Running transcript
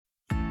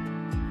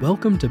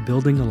Welcome to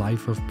Building a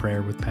Life of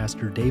Prayer with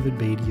Pastor David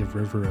Beatty of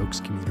River Oaks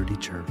Community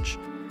Church,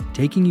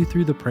 taking you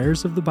through the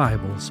prayers of the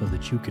Bible so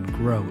that you can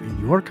grow in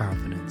your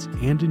confidence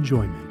and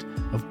enjoyment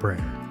of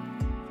prayer.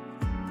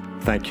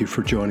 Thank you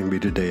for joining me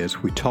today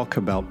as we talk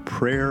about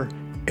prayer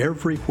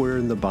everywhere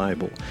in the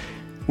Bible.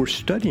 We're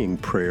studying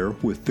prayer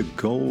with the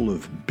goal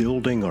of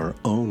building our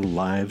own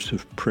lives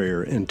of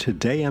prayer, and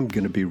today I'm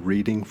going to be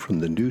reading from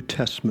the New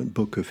Testament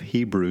book of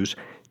Hebrews,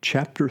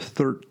 chapter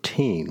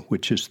 13,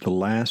 which is the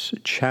last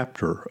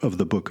chapter of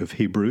the book of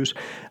Hebrews.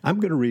 I'm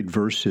going to read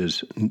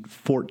verses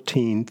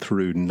 14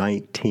 through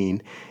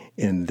 19,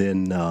 and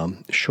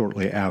then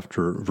shortly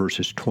after,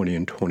 verses 20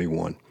 and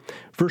 21.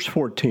 Verse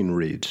 14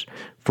 reads,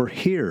 "For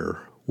here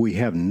we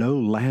have no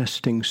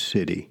lasting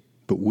city,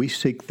 but we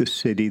seek the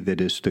city that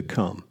is to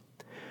come.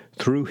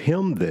 Through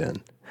him,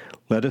 then,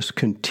 let us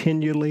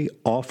continually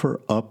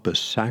offer up a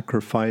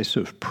sacrifice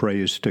of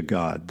praise to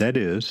God, that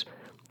is,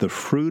 the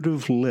fruit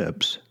of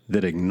lips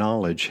that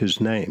acknowledge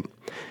his name.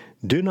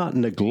 Do not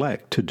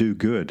neglect to do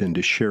good and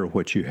to share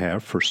what you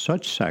have, for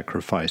such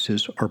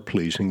sacrifices are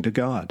pleasing to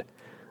God.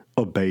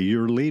 Obey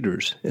your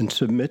leaders and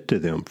submit to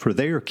them, for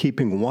they are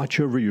keeping watch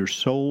over your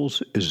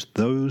souls as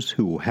those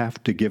who will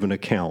have to give an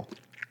account.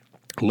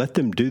 Let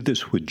them do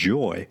this with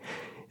joy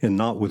and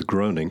not with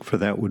groaning, for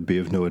that would be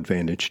of no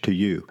advantage to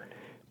you.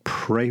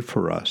 Pray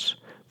for us,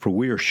 for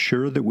we are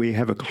sure that we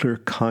have a clear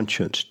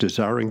conscience,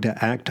 desiring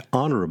to act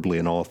honorably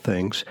in all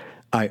things.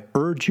 I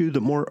urge you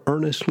the more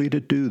earnestly to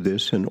do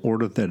this in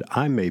order that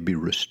I may be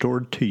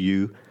restored to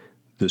you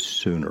the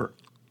sooner."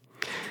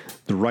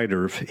 The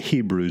writer of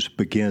Hebrews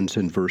begins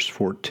in verse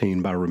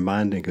 14 by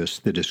reminding us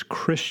that as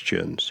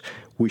Christians,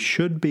 we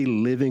should be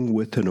living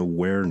with an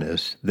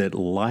awareness that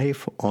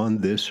life on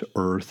this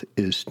earth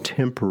is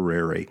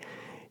temporary.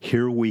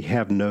 Here we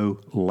have no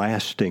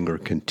lasting or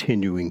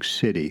continuing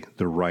city,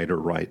 the writer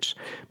writes,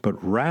 but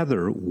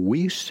rather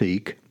we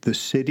seek the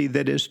city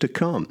that is to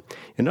come.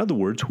 In other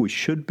words, we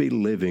should be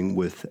living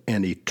with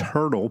an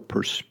eternal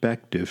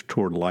perspective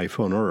toward life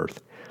on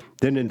earth.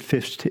 Then in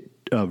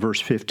verse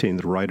 15,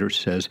 the writer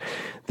says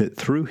that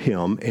through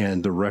him,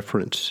 and the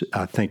reference,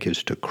 I think,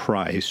 is to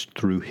Christ,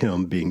 through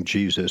him being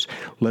Jesus,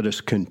 let us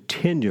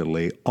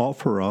continually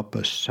offer up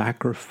a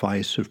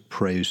sacrifice of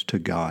praise to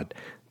God.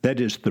 That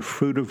is the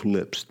fruit of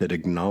lips that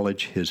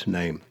acknowledge his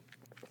name.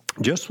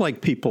 Just like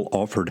people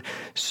offered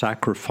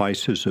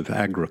sacrifices of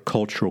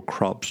agricultural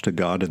crops to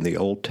God in the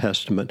Old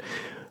Testament,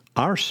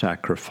 our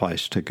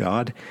sacrifice to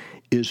God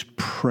is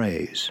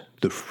praise,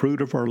 the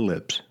fruit of our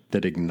lips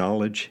that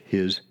acknowledge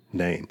his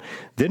name.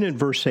 Then in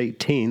verse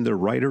 18, the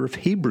writer of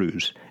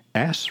Hebrews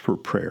asks for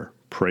prayer.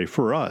 Pray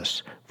for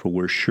us, for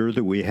we're sure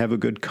that we have a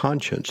good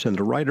conscience. And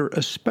the writer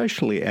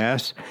especially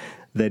asks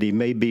that he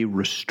may be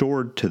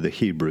restored to the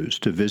Hebrews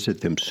to visit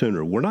them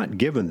sooner. We're not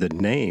given the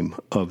name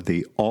of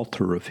the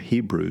author of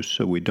Hebrews,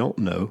 so we don't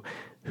know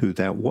who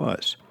that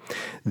was.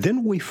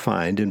 Then we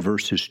find in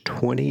verses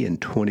 20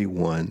 and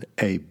 21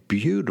 a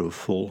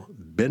beautiful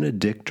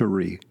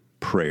benedictory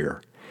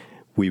prayer.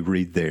 We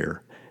read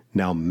there,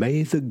 "Now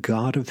may the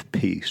God of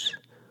peace,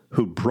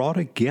 who brought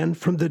again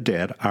from the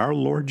dead our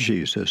Lord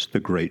Jesus,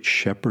 the great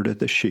shepherd of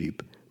the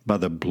sheep, by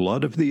the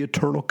blood of the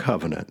eternal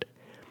covenant,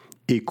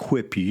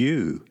 equip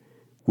you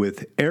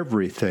with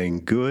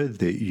everything good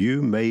that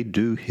you may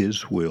do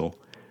his will,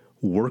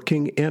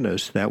 working in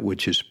us that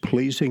which is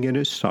pleasing in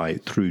his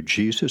sight through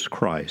Jesus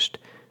Christ,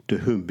 to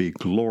whom be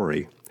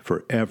glory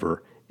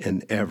forever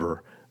and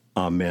ever.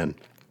 Amen."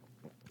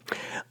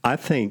 I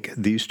think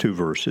these two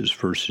verses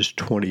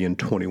 20 and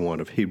 21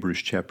 of Hebrews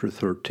chapter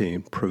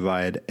 13,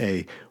 provide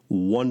a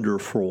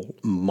wonderful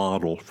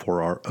model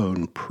for our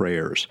own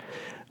prayers.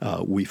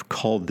 We've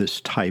called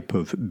this type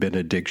of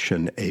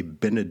benediction a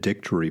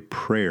benedictory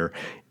prayer.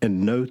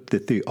 And note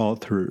that the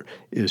author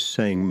is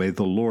saying, may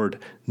the Lord,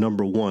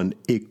 number one,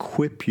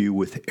 equip you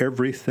with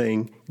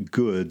everything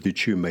good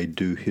that you may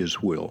do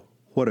his will.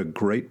 What a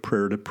great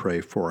prayer to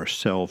pray for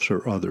ourselves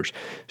or others.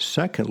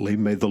 Secondly,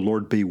 may the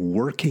Lord be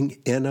working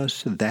in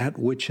us that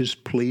which is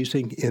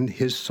pleasing in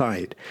his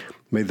sight.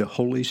 May the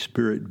Holy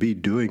Spirit be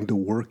doing the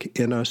work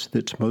in us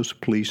that's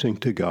most pleasing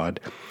to God.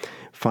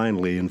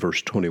 Finally, in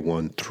verse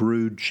 21,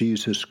 through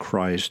Jesus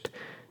Christ,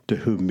 to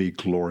whom be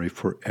glory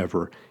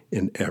forever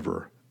and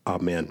ever.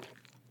 Amen.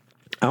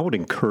 I would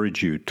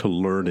encourage you to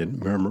learn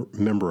and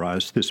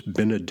memorize this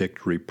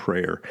benedictory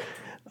prayer,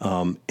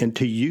 and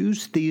to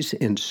use these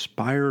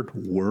inspired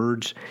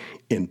words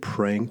in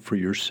praying for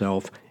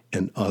yourself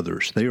and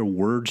others. They are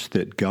words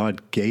that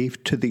God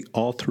gave to the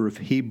author of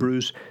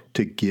Hebrews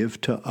to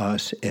give to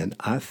us, and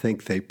I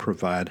think they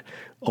provide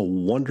a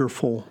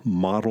wonderful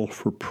model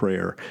for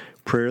prayer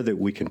that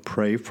we can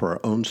pray for our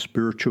own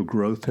spiritual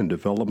growth and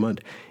development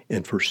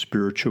and for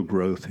spiritual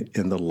growth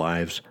in the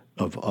lives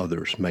of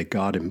others. May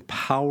God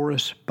empower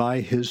us by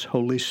his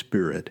Holy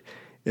Spirit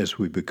as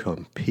we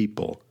become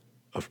people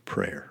of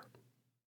prayer.